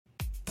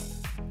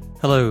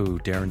Hello,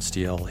 Darren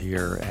Steele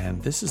here,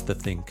 and this is the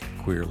Think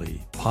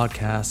Queerly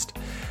podcast,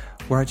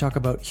 where I talk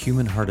about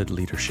human-hearted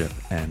leadership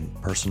and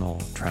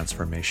personal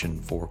transformation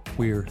for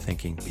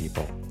queer-thinking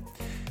people.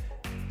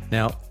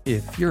 Now,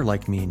 if you're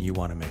like me and you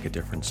want to make a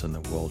difference in the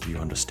world, you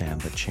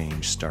understand that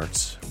change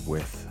starts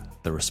with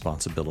the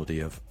responsibility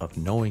of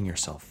knowing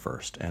yourself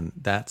first, and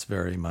that's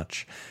very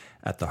much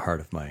at the heart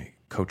of my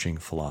coaching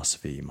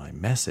philosophy, my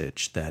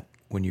message that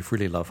when you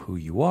freely love who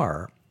you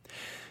are,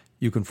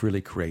 you can freely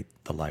create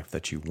the life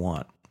that you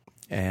want.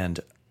 And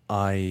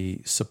I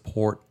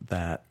support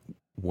that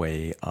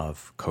way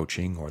of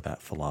coaching or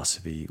that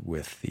philosophy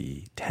with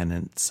the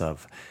tenets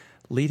of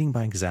leading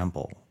by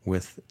example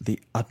with the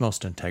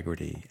utmost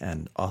integrity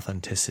and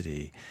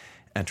authenticity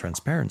and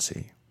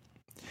transparency.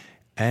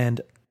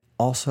 And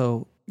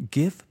also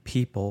give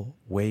people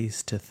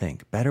ways to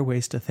think, better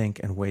ways to think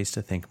and ways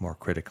to think more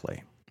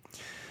critically.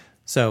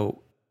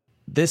 So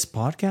this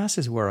podcast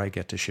is where I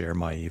get to share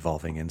my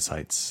evolving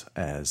insights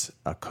as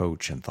a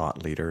coach and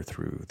thought leader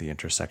through the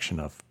intersection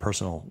of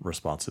personal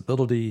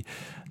responsibility,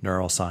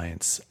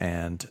 neuroscience,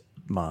 and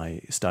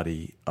my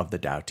study of the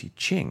Tao Te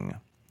Ching.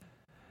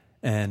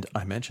 And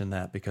I mention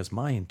that because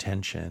my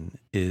intention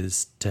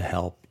is to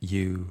help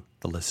you,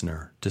 the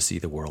listener, to see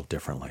the world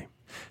differently,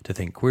 to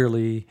think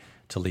queerly,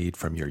 to lead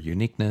from your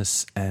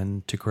uniqueness,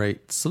 and to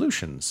create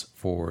solutions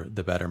for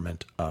the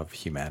betterment of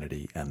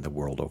humanity and the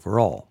world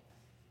overall.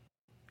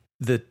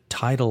 The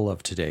title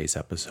of today's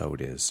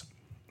episode is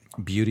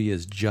Beauty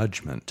is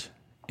Judgment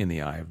in the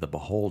Eye of the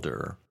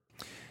Beholder,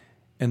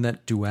 and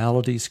that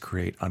dualities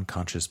create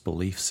unconscious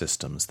belief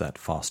systems that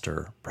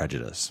foster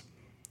prejudice.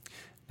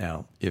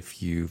 Now,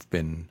 if you've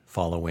been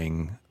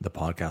following the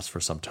podcast for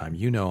some time,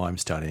 you know I'm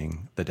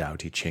studying the Tao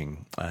Te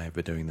Ching. I've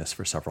been doing this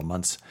for several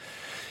months,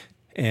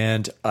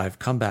 and I've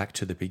come back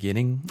to the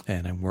beginning,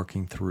 and I'm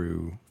working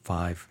through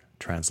 5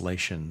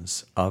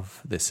 translations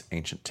of this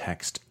ancient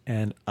text,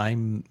 and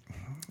I'm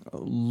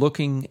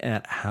looking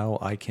at how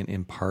I can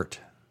impart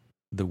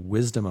the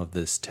wisdom of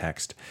this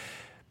text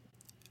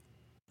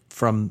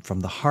from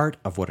the heart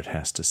of what it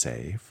has to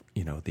say,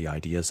 the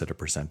ideas that are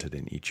presented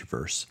in each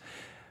verse,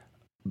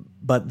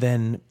 but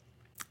then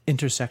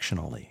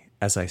intersectionally,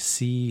 as I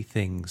see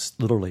things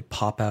literally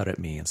pop out at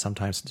me, and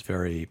sometimes it's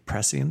very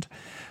prescient.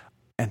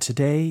 And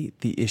today,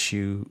 the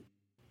issue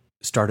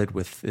started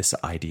with this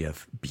idea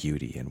of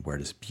beauty and where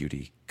does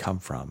beauty come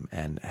from,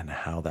 and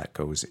how that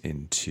goes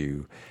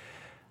into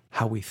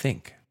how we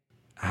think,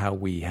 how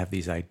we have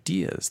these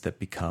ideas that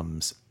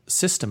becomes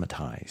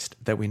systematized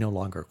that we no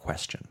longer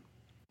question.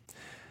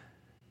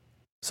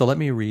 So let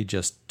me read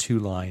just 2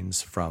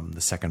 lines from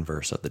the second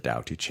verse of the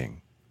Tao Te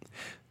Ching.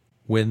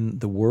 When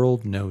the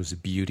world knows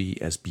beauty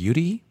as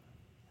beauty,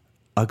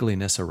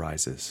 ugliness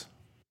arises.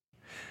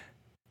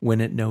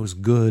 When it knows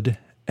good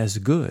as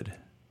good,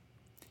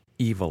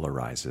 evil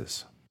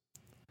arises.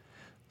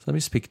 So let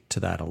me speak to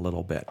that a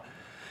little bit.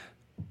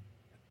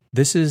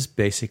 This is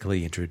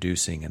basically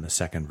introducing in the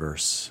second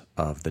verse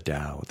of the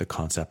Tao the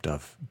concept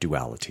of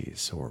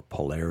dualities or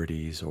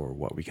polarities, or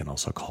what we can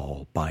also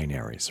call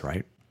binaries,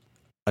 right?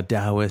 A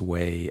Taoist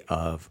way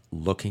of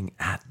looking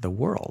at the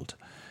world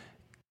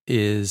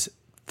is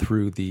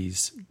through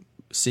these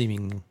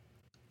seemingly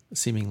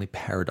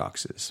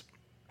paradoxes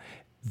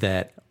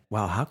that,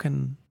 wow, how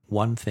can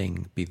one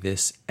thing be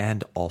this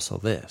and also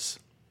this?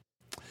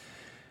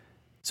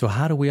 So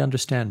how do we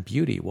understand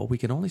beauty? Well, we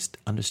can only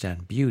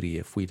understand beauty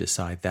if we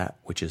decide that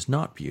which is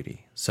not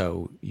beauty.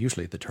 So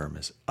usually the term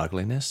is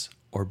ugliness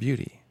or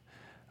beauty,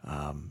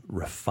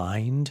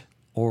 refined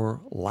or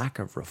lack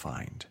of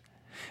refined.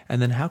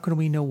 And then how can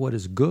we know what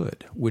is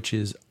good, which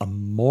is a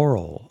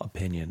moral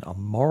opinion, a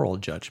moral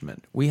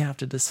judgment? We have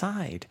to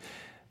decide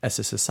as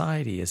a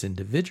society, as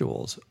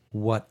individuals,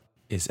 what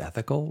is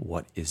ethical,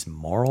 what is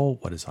moral,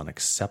 what is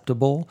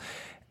unacceptable.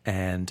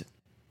 And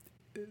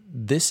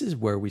this is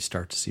where we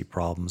start to see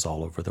problems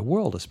all over the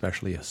world,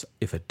 especially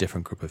if a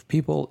different group of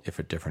people, if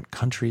a different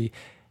country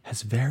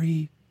has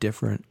very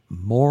different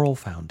moral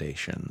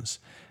foundations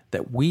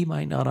that we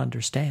might not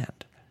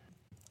understand.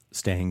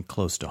 Staying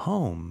close to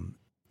home,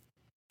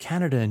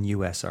 Canada and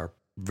US are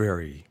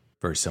very,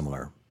 very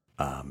similar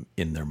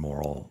in their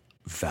moral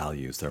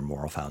values, their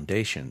moral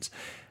foundations.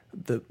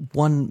 The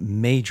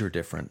one major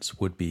difference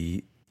would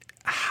be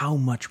how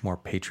much more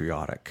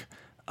patriotic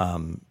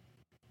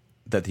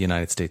that the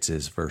United States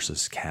is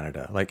versus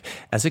Canada. Like,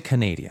 as a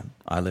Canadian,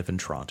 I live in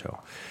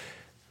Toronto.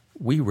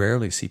 We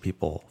rarely see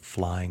people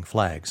flying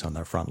flags on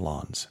their front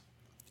lawns.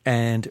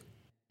 And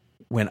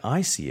when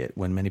I see it,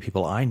 when many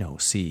people I know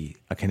see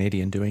a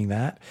Canadian doing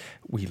that,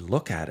 we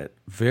look at it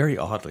very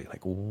oddly,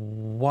 like,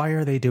 why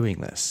are they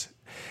doing this?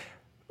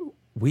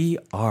 We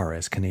are,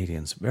 as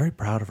Canadians, very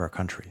proud of our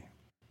country.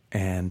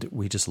 And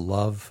we just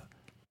love,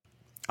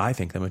 I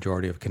think the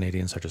majority of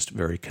Canadians are just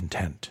very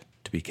content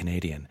to be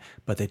Canadian,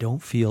 but they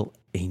don't feel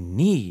a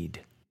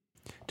need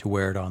to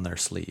wear it on their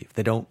sleeve.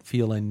 They don't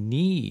feel a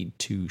need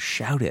to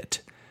shout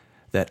it,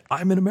 that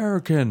I'm an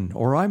American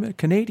or I'm a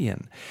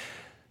Canadian.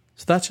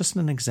 So that's just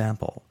an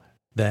example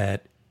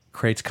that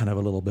creates kind of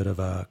a little bit of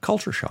a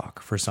culture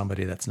shock for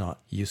somebody that's not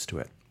used to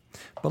it.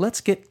 But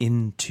let's get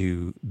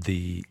into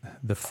the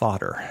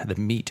fodder, the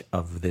meat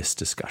of this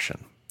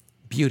discussion.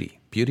 Beauty.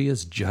 Beauty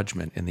is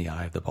judgment in the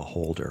eye of the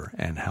beholder,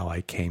 and how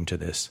I came to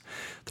this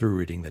through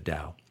reading the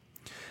Tao.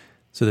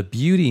 So the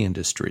beauty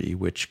industry,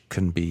 which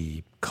can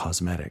be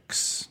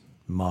cosmetics,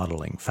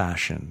 modeling,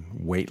 fashion,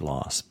 weight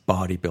loss,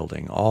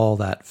 bodybuilding, all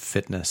that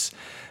fitness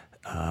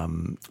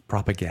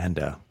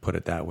propaganda, put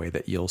it that way,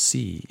 that you'll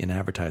see in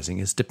advertising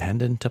is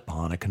dependent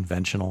upon a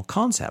conventional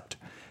concept.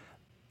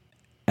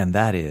 And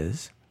that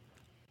is,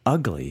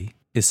 ugly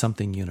is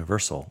something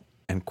universal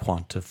and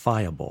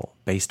quantifiable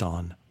based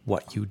on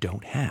what you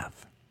don't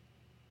have.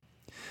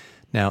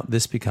 Now,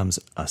 this becomes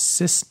a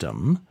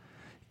system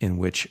in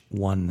which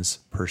one's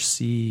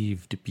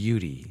perceived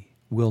beauty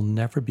will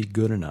never be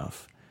good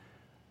enough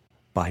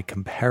by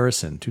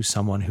comparison to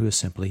someone who is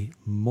simply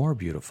more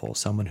beautiful,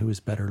 someone who is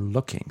better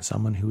looking,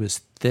 someone who is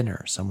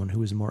thinner, someone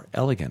who is more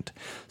elegant.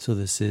 So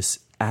there's this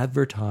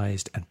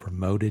advertised and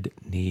promoted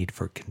need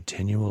for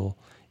continual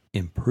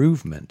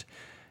improvement,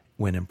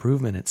 when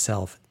improvement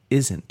itself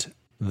isn't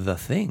the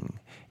thing.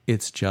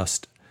 It's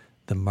just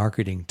the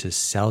marketing to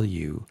sell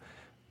you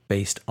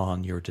based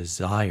on your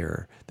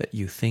desire that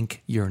you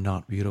think you're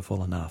not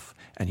beautiful enough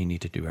and you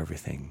need to do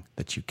everything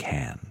that you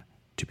can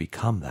to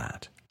become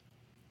that.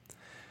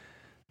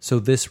 So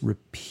this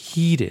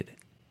repeated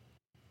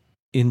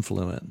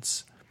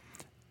influence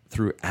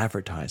through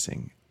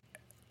advertising,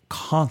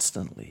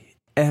 constantly,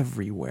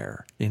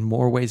 everywhere, in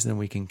more ways than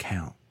we can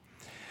count,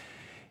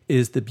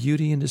 is the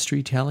beauty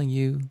industry telling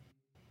you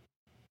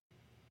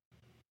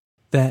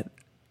that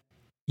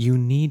you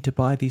need to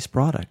buy these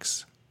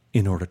products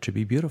in order to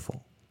be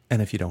beautiful.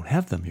 And if you don't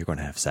have them, you're going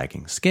to have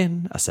sagging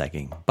skin, a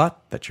sagging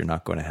butt, that you're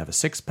not going to have a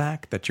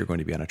six-pack, that you're going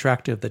to be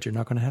unattractive, that you're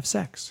not going to have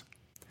sex.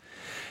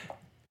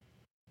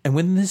 And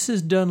when this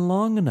is done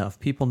long enough,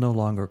 people no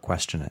longer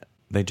question it.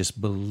 They just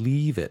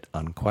believe it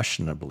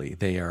unquestionably.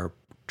 They are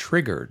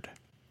triggered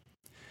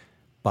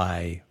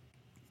by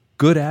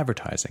good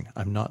advertising.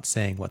 I'm not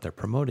saying what they're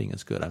promoting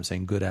is good. I'm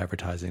saying good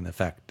advertising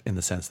in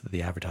the sense that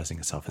the advertising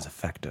itself is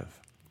effective.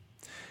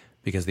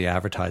 Because the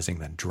advertising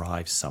then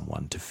drives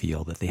someone to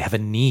feel that they have a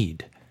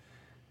need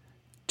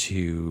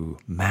to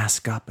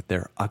mask up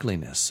their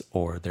ugliness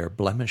or their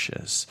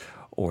blemishes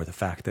or the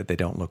fact that they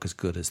don't look as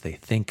good as they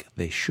think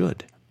they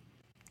should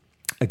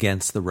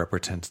against the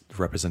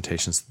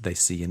representations that they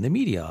see in the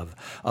media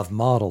of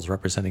models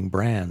representing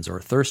brands or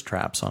thirst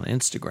traps on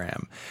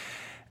Instagram.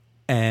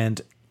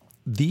 And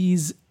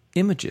these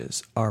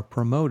images are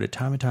promoted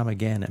time and time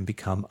again and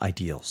become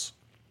ideals.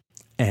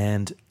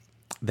 And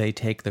they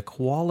take the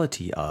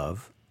quality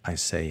of, I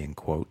say in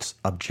quotes,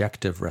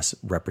 objective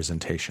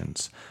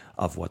representations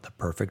of what the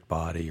perfect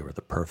body or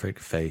the perfect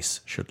face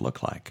should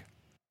look like.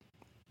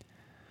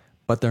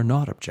 But they're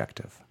not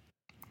objective.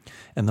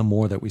 And the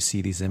more that we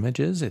see these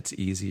images, it's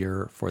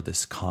easier for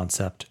this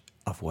concept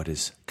of what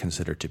is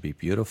considered to be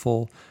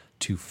beautiful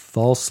to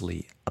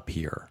falsely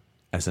appear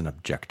as an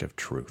objective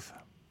truth.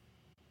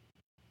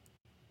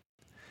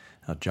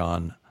 Now,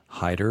 John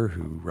Heider,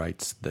 who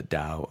writes The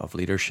Tao of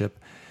Leadership,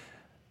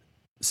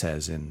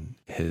 says in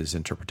his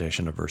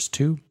interpretation of verse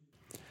 2,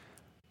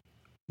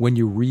 when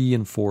you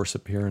reinforce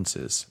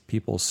appearances,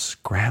 people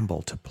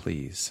scramble to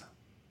please.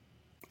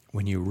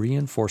 When you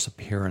reinforce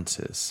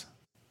appearances,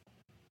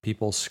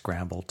 people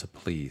scramble to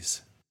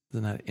please.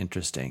 Isn't that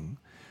interesting?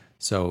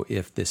 So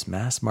if this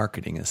mass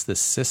marketing, as this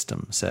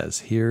system says,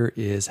 here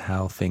is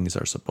how things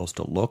are supposed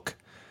to look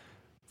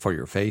for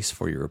your face,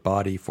 for your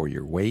body, for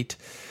your weight,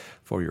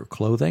 for your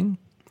clothing,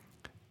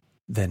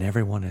 then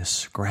everyone is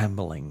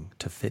scrambling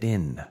to fit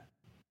in,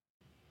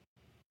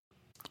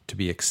 to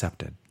be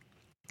accepted.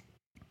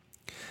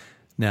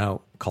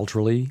 Now,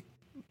 culturally,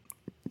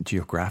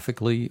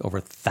 geographically, over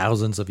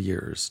thousands of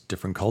years,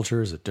 different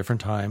cultures at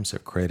different times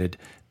have created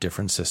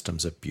different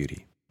systems of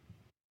beauty.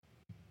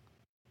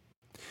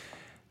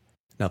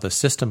 Now, the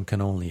system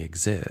can only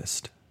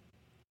exist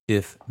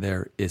if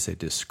there is a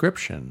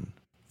description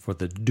for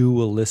the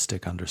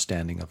dualistic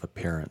understanding of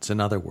appearance. In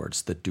other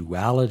words, the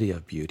duality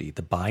of beauty,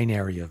 the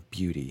binary of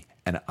beauty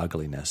and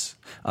ugliness,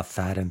 of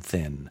fat and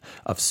thin,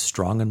 of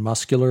strong and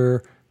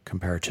muscular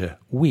compared to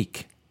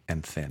weak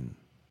and thin,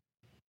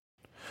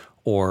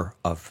 or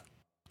of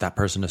that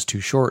person is too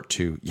short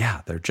to,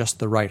 they're just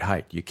the right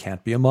height. You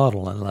can't be a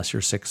model unless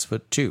you're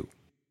 6'2".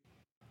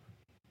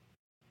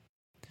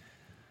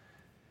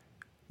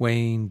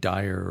 Wayne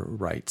Dyer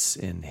writes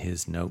in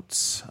his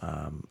notes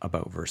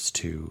about verse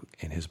 2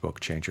 in his book,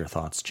 Change Your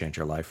Thoughts, Change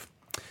Your Life,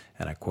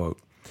 and I quote,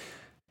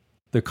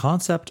 "The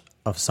concept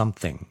of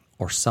something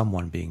or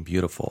someone being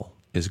beautiful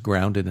is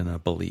grounded in a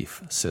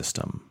belief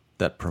system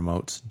that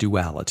promotes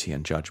duality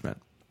and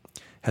judgment.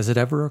 Has it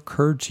ever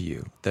occurred to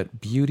you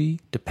that beauty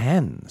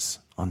depends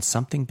on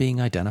something being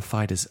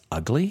identified as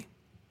ugly?"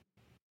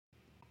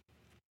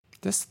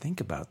 Just think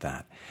about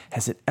that.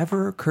 Has it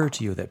ever occurred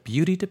to you that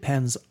beauty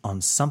depends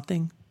on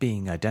something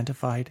being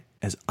identified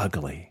as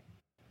ugly?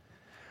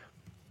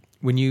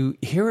 When you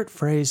hear it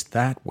phrased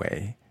that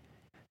way,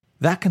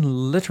 that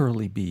can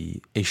literally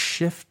be a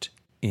shift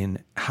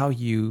in how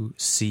you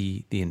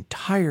see the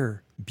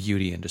entire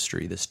beauty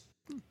industry. This,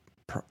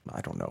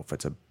 I don't know if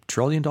it's $1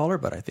 trillion,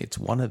 but I think it's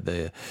one of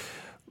the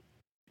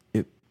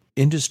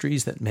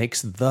industries that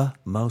makes the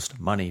most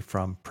money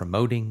from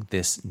promoting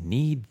this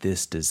need,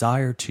 this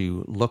desire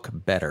to look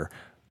better,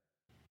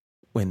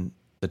 when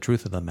the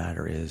truth of the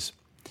matter is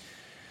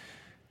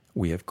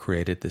we have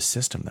created this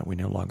system that we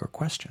no longer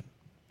question.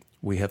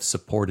 We have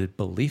supported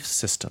belief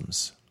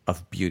systems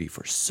of beauty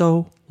for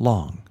so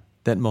long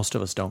that most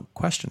of us don't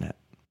question it.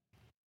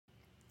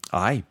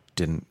 I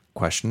didn't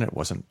question it,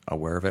 wasn't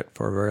aware of it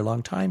for a very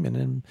long time.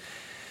 And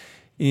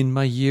in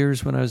my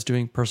years when I was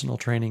doing personal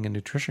training and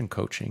nutrition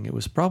coaching, it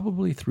was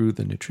probably through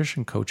the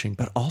nutrition coaching,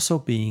 but also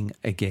being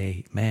a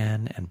gay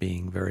man and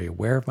being very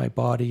aware of my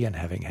body and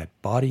having had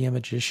body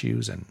image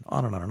issues and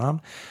on and on and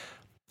on,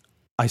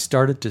 I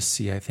started to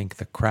see, I think,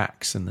 the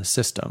cracks in the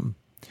system.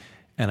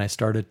 And I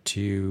started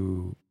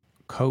to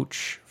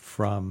coach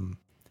from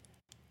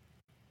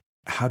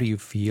how do you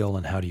feel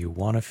and how do you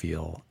want to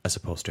feel, as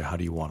opposed to how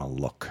do you want to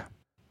look.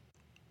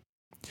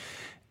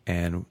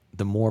 And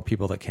the more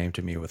people that came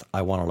to me with,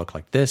 I want to look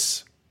like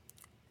this,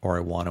 or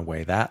I want to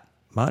weigh that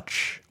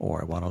much,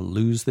 or I want to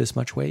lose this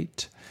much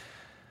weight,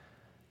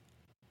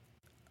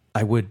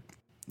 I would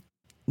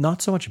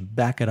not so much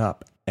back it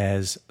up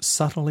as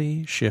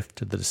subtly shift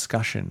the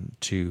discussion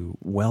to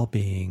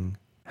well-being,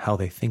 how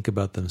they think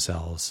about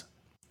themselves,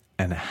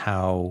 and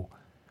how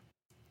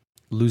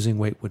losing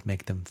weight would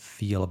make them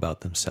feel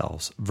about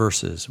themselves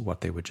versus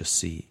what they would just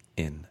see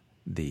in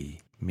the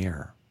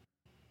mirror.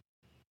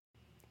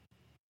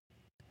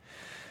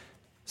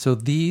 So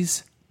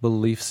these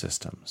belief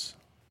systems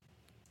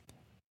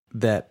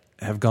that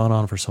have gone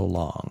on for so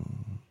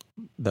long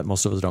that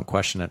most of us don't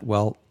question it,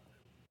 well,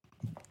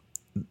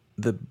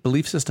 the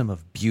belief system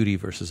of beauty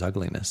versus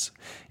ugliness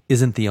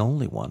isn't the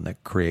only one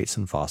that creates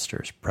and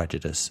fosters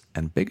prejudice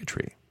and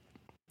bigotry.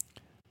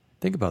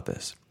 Think about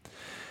this.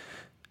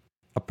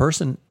 A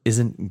person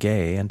isn't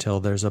gay until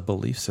there's a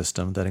belief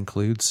system that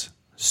includes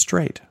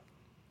straight.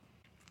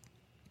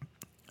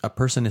 A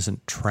person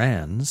isn't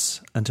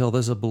trans until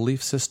there's a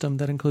belief system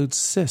that includes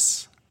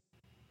cis.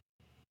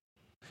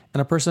 And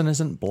a person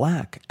isn't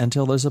black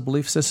until there's a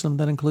belief system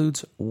that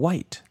includes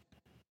white.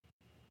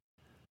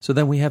 So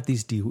then we have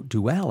these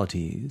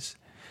dualities,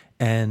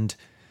 and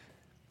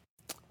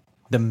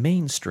the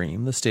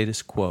mainstream, the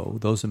status quo,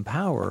 those in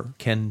power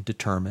can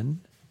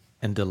determine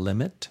and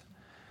delimit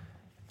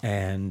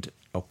and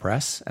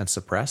oppress and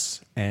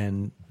suppress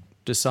and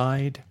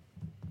decide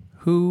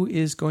who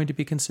is going to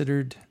be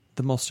considered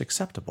the most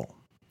acceptable.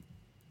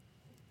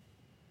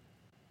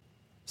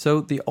 So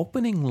the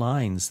opening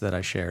lines that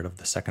I shared of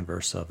the second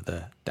verse of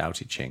the Tao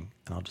Te Ching,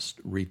 and I'll just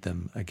read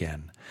them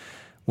again.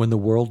 When the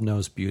world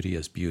knows beauty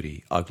as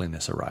beauty,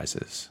 ugliness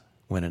arises.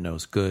 When it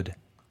knows good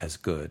as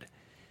good,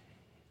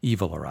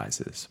 evil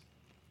arises.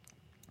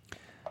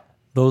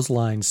 Those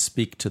lines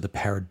speak to the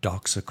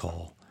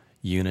paradoxical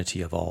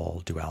unity of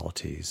all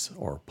dualities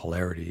or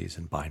polarities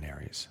and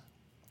binaries.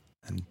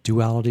 And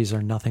dualities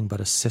are nothing but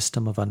a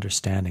system of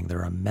understanding.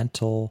 They're a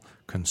mental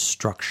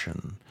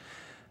construction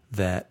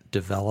that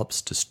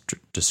develops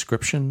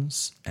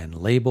descriptions and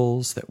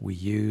labels that we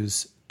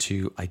use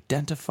to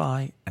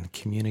identify and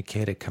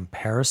communicate a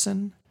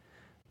comparison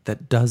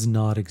that does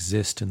not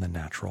exist in the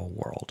natural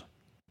world.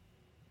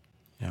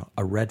 You know,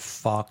 a red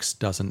fox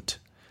doesn't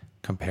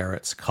compare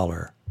its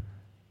color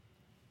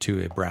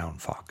to a brown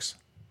fox.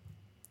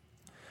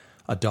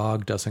 A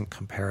dog doesn't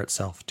compare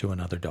itself to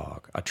another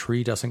dog. A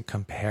tree doesn't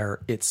compare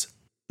its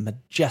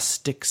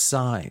majestic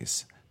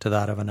size to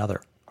that of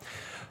another.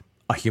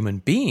 A human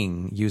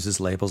being uses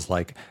labels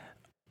like,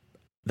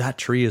 that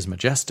tree is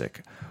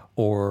majestic,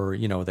 or,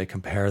 they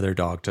compare their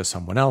dog to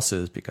someone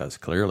else's because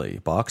clearly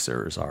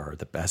boxers are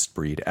the best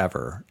breed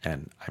ever.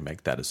 And I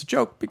make that as a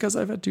joke because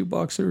I've had 2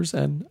 boxers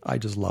and I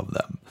just love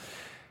them.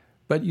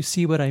 But you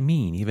see what I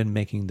mean, even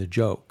making the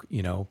joke,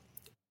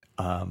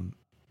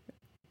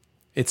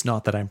 it's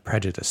not that I'm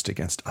prejudiced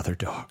against other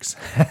dogs.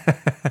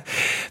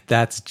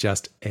 That's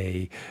just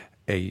a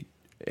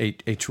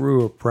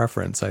truer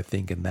preference, I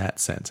think, in that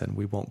sense. And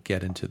we won't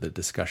get into the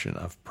discussion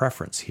of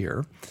preference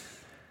here.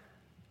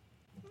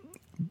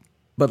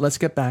 But let's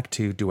get back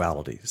to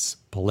dualities,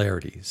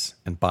 polarities,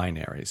 and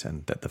binaries,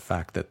 and that the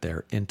fact that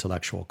they're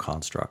intellectual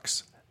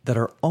constructs that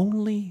are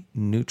only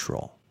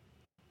neutral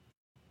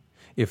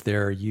if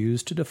they're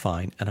used to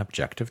define an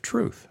objective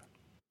truth.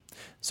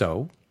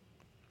 So,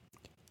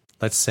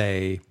 let's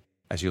say,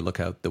 as you look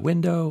out the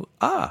window,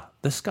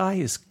 the sky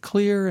is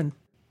clear and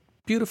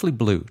beautifully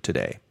blue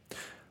today.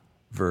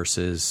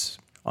 Versus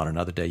on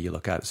another day you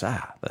look out,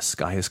 the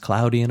sky is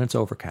cloudy and it's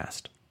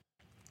overcast.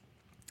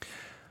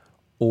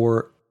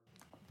 Or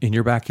in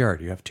your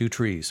backyard, you have 2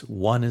 trees.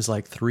 One is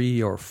like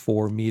 3 or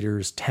 4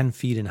 meters, 10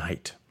 feet in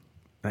height,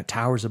 and it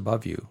towers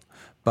above you.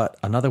 But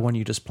another one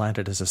you just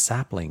planted as a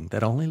sapling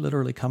that only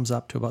literally comes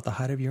up to about the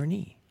height of your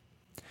knee.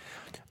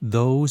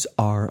 Those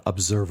are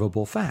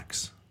observable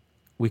facts.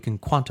 We can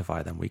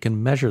quantify them. We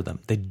can measure them.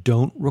 They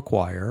don't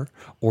require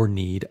or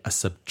need a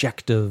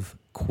subjective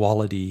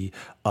quality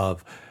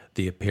of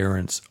the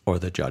appearance, or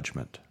the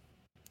judgment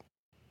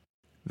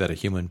that a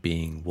human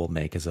being will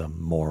make as a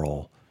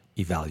moral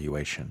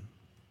evaluation.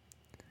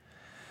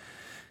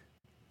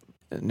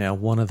 Now,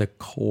 one of the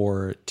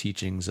core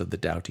teachings of the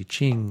Tao Te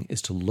Ching is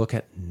to look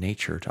at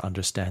nature to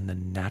understand the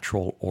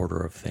natural order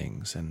of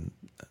things. And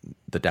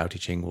the Tao Te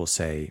Ching will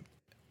say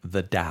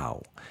the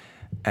Tao.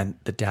 And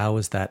the Tao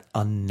is that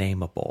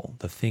unnameable,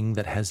 the thing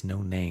that has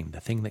no name, the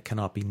thing that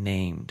cannot be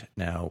named.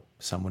 Now,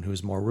 someone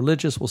who's more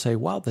religious will say,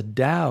 well, the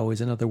Tao is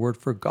another word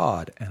for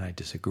God. And I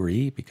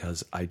disagree,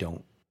 because I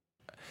don't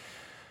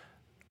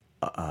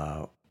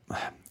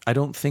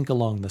think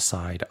along the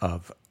side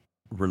of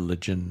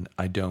religion.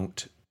 I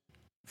don't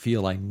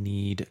feel I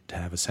need to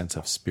have a sense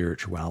of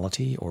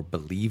spirituality or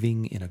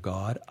believing in a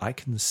God. I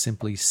can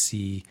simply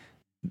see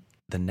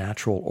the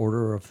natural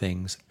order of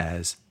things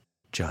as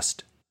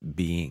just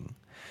being,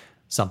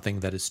 something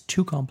that is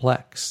too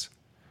complex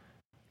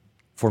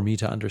for me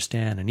to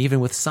understand. And even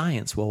with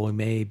science, while we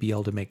may be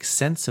able to make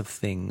sense of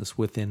things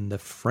within the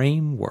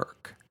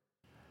framework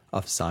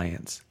of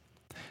science,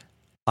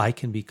 I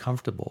can be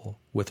comfortable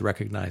with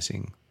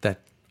recognizing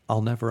that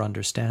I'll never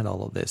understand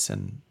all of this,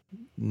 and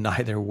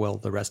neither will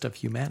the rest of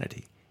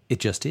humanity. It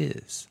just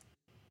is.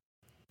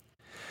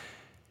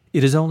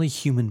 It is only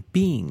human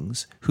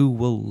beings who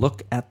will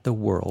look at the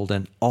world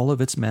and all of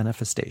its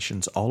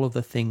manifestations, all of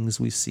the things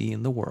we see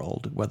in the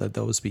world, whether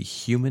those be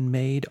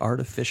human-made,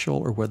 artificial,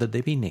 or whether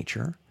they be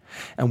nature,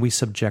 and we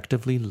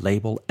subjectively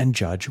label and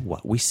judge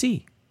what we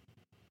see.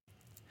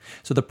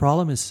 So the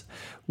problem is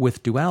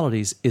with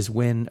dualities is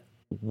when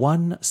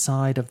one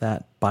side of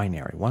that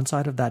binary, one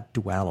side of that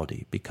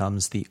duality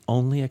becomes the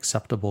only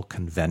acceptable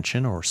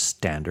convention or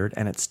standard,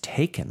 and it's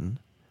taken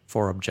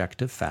for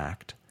objective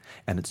fact,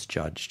 and it's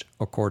judged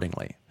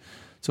accordingly.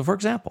 So, for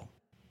example,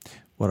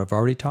 what I've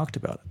already talked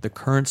about, the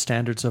current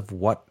standards of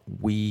what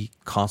we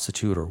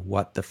constitute or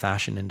what the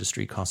fashion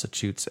industry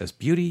constitutes as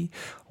beauty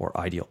or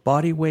ideal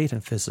body weight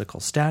and physical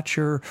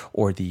stature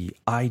or the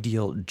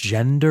ideal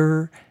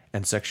gender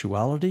and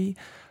sexuality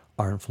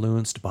are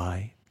influenced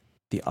by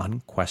the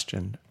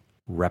unquestioned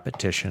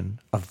repetition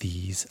of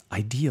these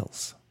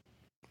ideals.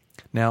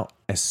 Now,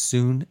 as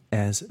soon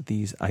as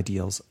these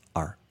ideals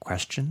are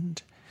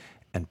questioned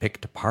and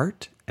picked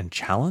apart and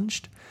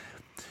challenged,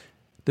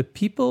 the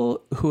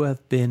people who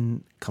have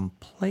been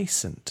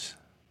complacent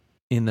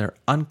in their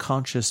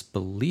unconscious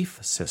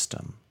belief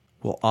system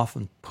will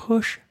often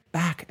push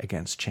back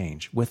against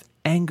change with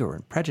anger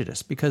and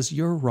prejudice because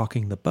you're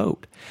rocking the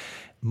boat.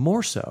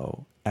 More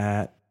so,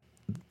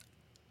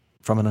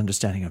 from an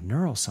understanding of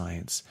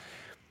neuroscience,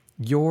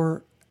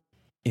 you're,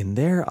 in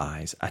their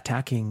eyes,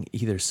 attacking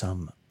either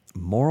some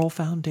moral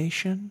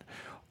foundation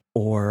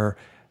or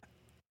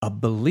a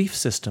belief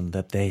system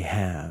that they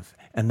have,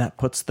 and that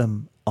puts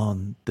them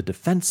on the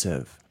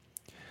defensive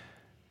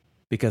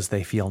because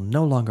they feel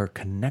no longer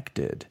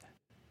connected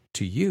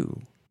to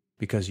you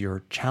because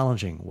you're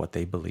challenging what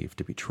they believe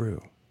to be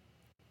true.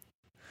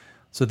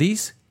 So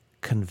these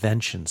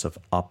conventions of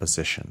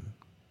opposition,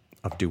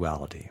 of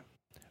duality,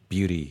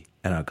 beauty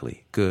and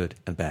ugly, good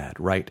and bad,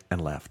 right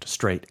and left,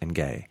 straight and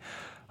gay,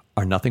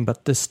 are nothing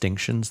but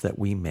distinctions that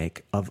we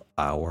make of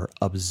our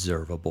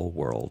observable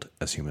world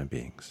as human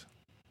beings.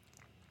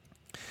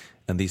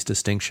 And these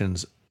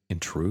distinctions, in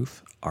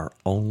truth, are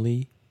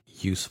only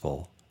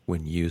useful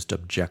when used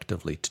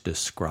objectively to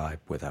describe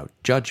without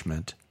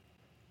judgment,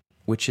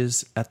 which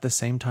is at the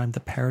same time the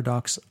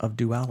paradox of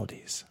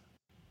dualities.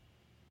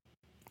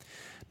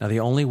 Now, the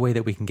only way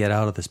that we can get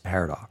out of this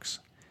paradox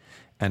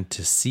and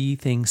to see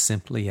things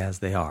simply as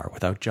they are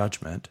without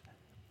judgment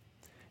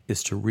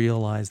is to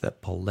realize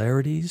that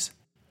polarities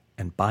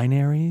and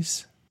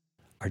binaries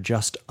are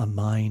just a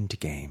mind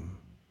game,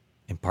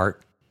 in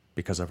part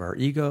because of our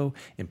ego,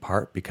 in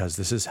part because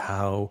this is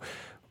how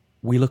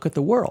we look at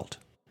the world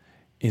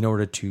in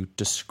order to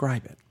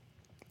describe it.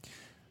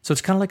 So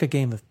it's kind of like a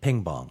game of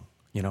ping pong.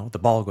 You know, the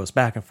ball goes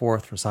back and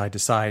forth from side to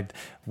side.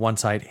 One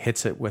side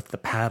hits it with the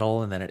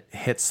paddle, and then it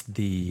hits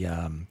the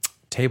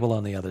table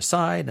on the other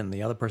side, and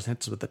the other person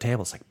hits it with the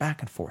table. It's like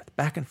back and forth,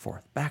 back and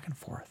forth, back and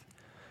forth.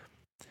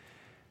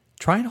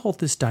 Try and hold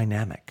this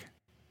dynamic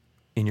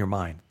in your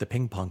mind, the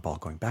ping pong ball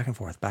going back and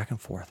forth, back and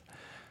forth.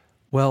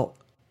 Well,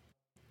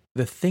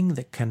 the thing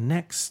that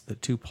connects the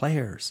two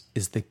players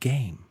is the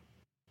game,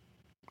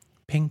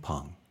 ping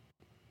pong.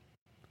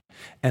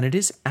 And it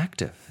is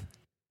active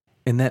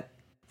in that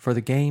for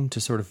the game to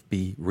sort of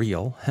be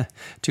real,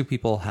 two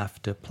people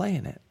have to play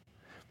in it.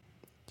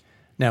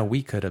 Now,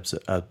 we could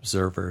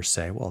observers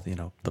say, well, you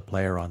know, the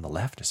player on the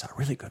left is a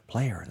really good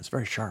player and is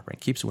very sharp and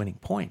keeps winning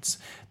points.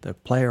 The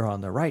player on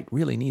the right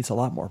really needs a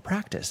lot more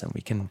practice, and we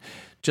can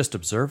just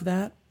observe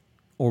that,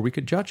 or we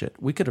could judge it.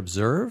 We could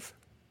observe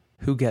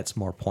who gets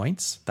more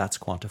points. That's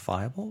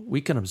quantifiable.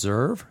 We can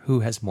observe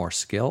who has more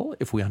skill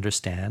if we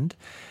understand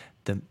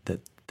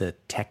the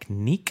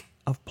technique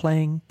of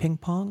playing ping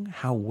pong,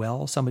 how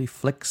well somebody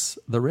flicks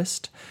the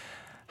wrist,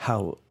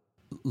 how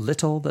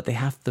little that they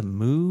have to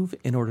move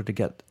in order to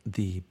get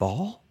the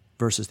ball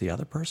versus the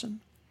other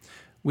person.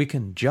 We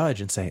can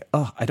judge and say,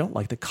 oh, I don't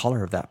like the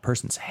color of that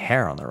person's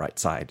hair on the right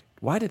side.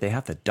 Why did they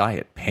have to dye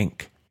it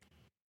pink?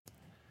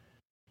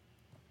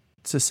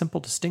 It's a simple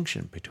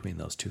distinction between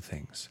those two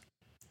things.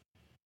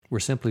 We're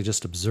simply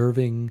just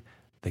observing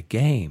the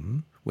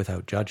game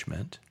without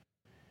judgment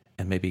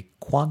and maybe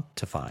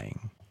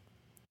quantifying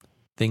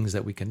things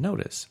that we can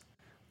notice,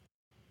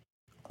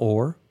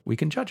 or we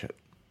can judge it.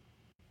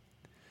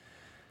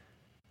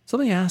 So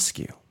let me ask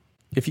you,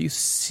 if you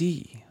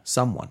see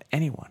someone,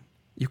 anyone,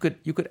 you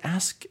could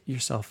ask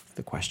yourself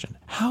the question,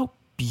 how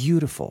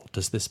beautiful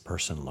does this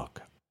person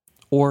look?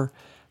 Or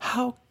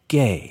how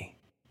gay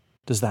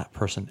does that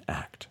person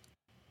act?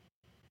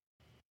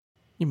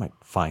 You might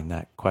find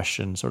that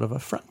question sort of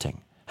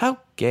affronting. How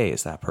gay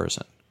is that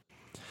person?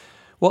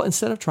 Well,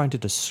 instead of trying to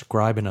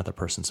describe another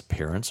person's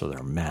appearance or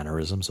their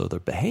mannerisms or their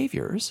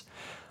behaviors,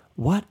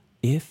 what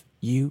if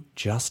you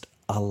just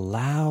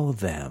allow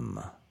them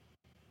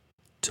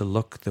to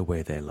look the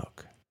way they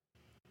look,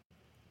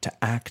 to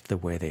act the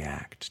way they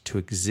act, to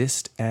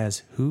exist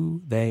as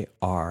who they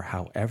are,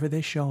 however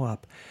they show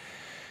up,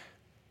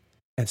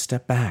 and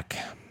step back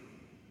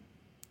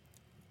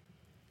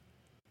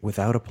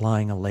without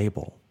applying a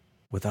label,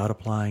 without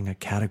applying a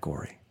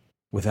category,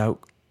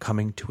 without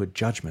coming to a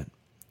judgment.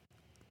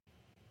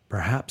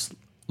 Perhaps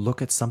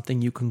look at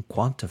something you can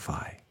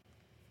quantify,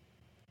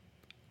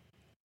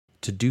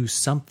 to do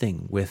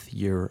something with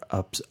your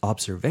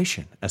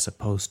observation as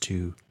opposed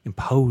to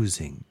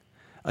imposing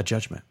a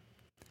judgment.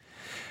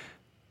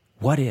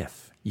 What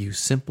if you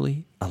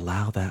simply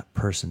allow that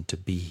person to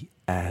be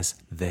as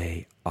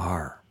they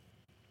are?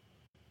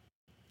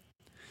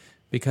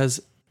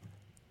 Because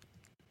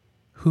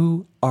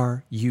who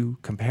are you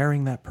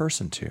comparing that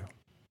person to?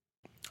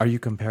 Are you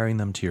comparing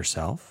them to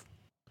yourself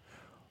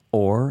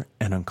or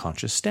an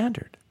unconscious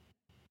standard?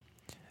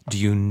 Do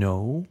you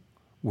know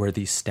where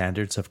these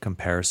standards of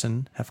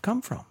comparison have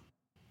come from?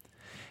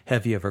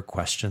 Have you ever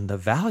questioned the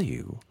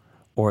value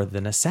or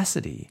the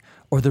necessity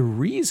or the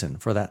reason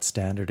for that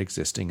standard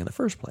existing in the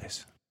first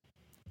place?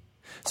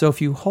 So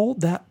if you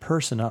hold that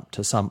person up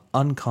to some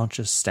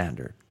unconscious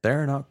standard,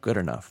 they're not good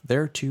enough,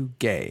 they're too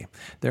gay,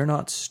 they're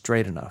not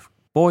straight enough,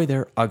 boy,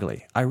 they're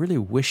ugly, I really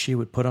wish he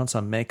would put on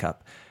some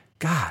makeup.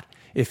 God,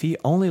 if he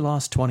only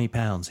lost 20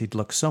 pounds, he'd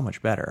look so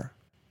much better.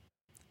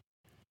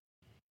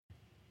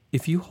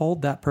 If you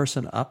hold that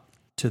person up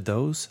to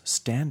those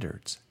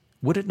standards,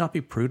 would it not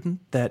be prudent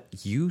that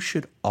you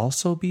should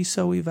also be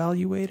so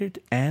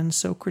evaluated and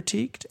so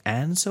critiqued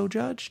and so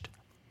judged?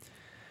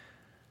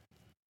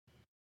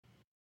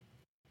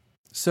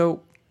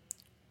 So,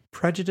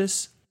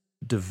 prejudice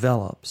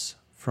develops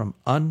from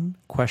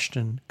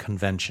unquestioned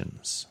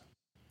conventions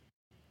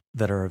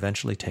that are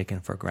eventually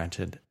taken for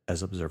granted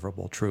as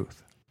observable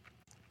truth.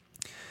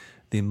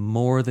 The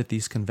more that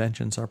these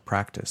conventions are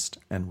practiced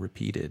and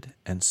repeated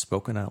and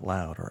spoken out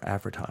loud or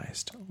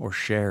advertised or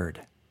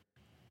shared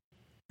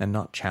and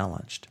not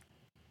challenged,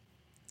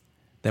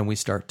 then we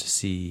start to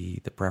see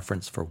the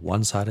preference for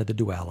one side of the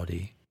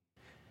duality.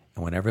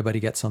 And when everybody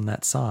gets on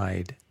that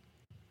side,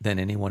 then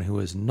anyone who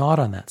is not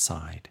on that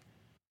side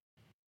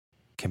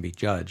can be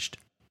judged.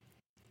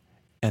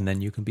 And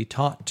then you can be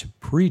taught to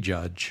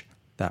prejudge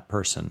that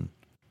person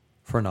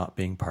for not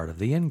being part of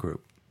the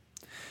in-group.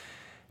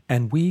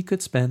 And we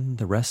could spend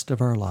the rest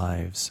of our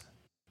lives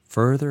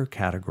further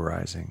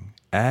categorizing,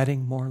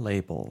 adding more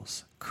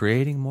labels,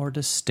 creating more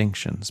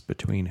distinctions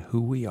between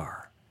who we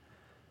are.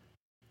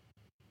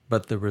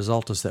 But the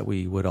result is that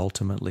we would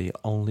ultimately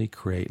only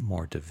create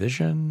more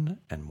division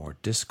and more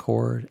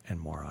discord and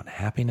more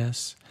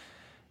unhappiness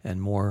and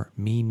more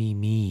me, me,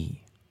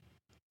 me.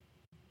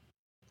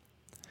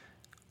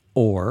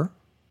 Or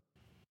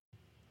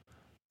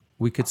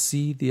we could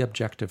see the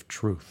objective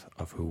truth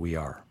of who we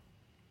are.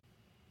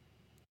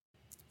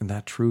 And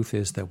that truth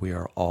is that we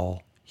are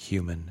all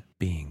human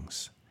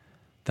beings.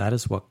 That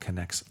is what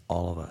connects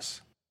all of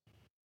us.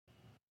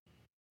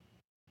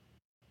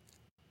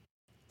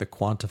 The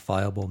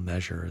quantifiable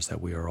measure is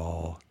that we are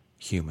all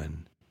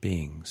human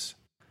beings.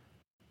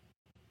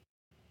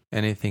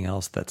 Anything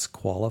else that's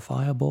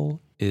qualifiable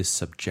is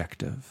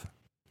subjective.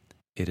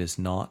 It is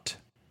not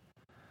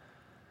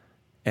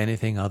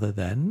anything other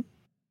than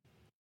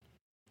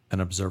an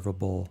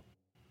observable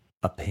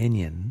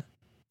opinion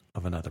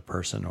of another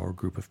person or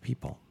group of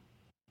people.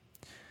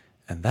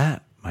 And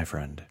that, my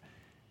friend,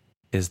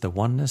 is the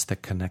oneness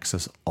that connects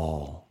us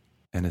all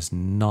and is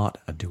not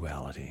a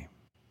duality.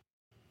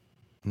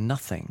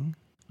 Nothing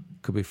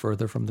could be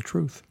further from the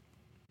truth.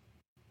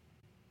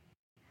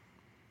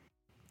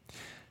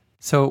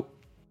 So,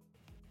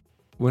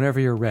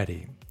 whenever you're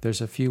ready, there's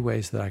a few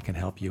ways that I can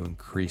help you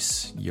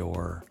increase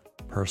your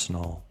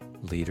personal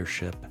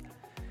leadership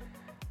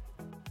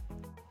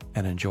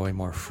and enjoy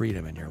more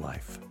freedom in your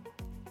life.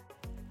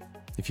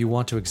 If you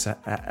want to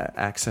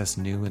access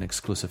new and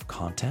exclusive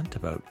content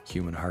about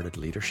human-hearted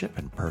leadership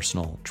and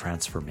personal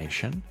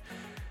transformation,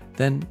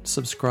 then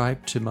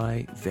subscribe to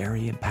my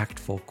very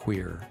impactful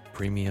queer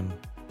premium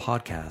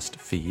podcast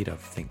feed of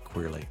Think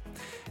Queerly.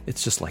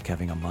 It's just like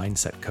having a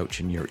mindset coach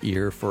in your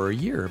ear for a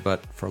year,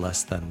 but for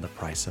less than the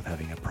price of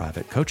having a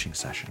private coaching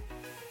session.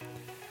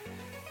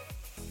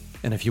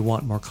 And if you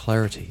want more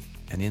clarity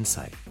and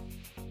insight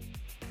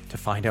to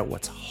find out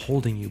what's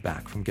holding you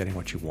back from getting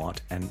what you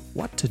want and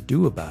what to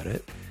do about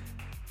it,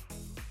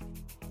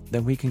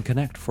 then we can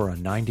connect for a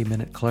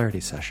 90-minute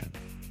clarity session.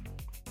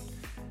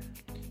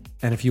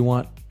 And if you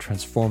want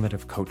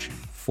transformative coaching,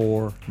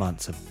 4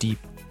 months of deep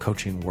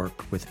coaching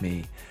work with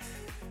me,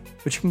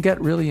 which can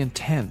get really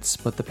intense,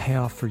 but the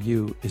payoff for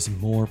you is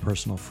more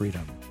personal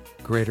freedom,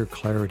 greater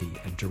clarity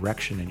and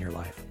direction in your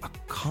life,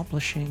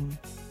 accomplishing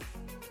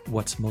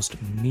what's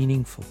most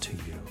meaningful to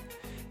you,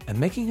 and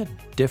making a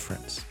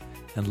difference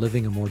and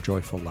living a more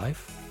joyful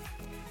life,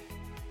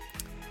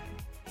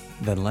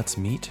 then let's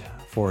meet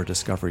for a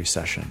discovery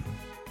session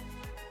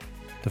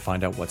to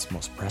find out what's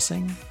most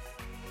pressing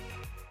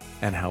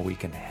and how we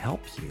can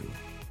help you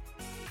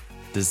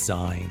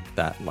design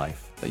that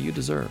life that you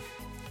deserve.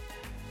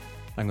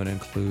 I'm going to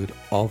include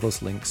all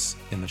those links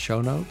in the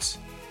show notes.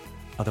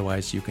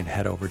 Otherwise, you can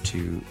head over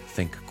to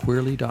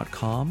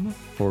thinkqueerly.com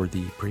for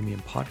the premium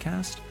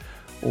podcast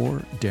or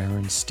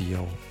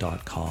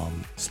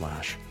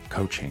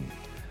darrensteele.com/coaching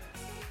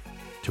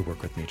to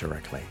work with me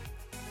directly.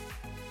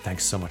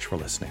 Thanks so much for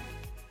listening.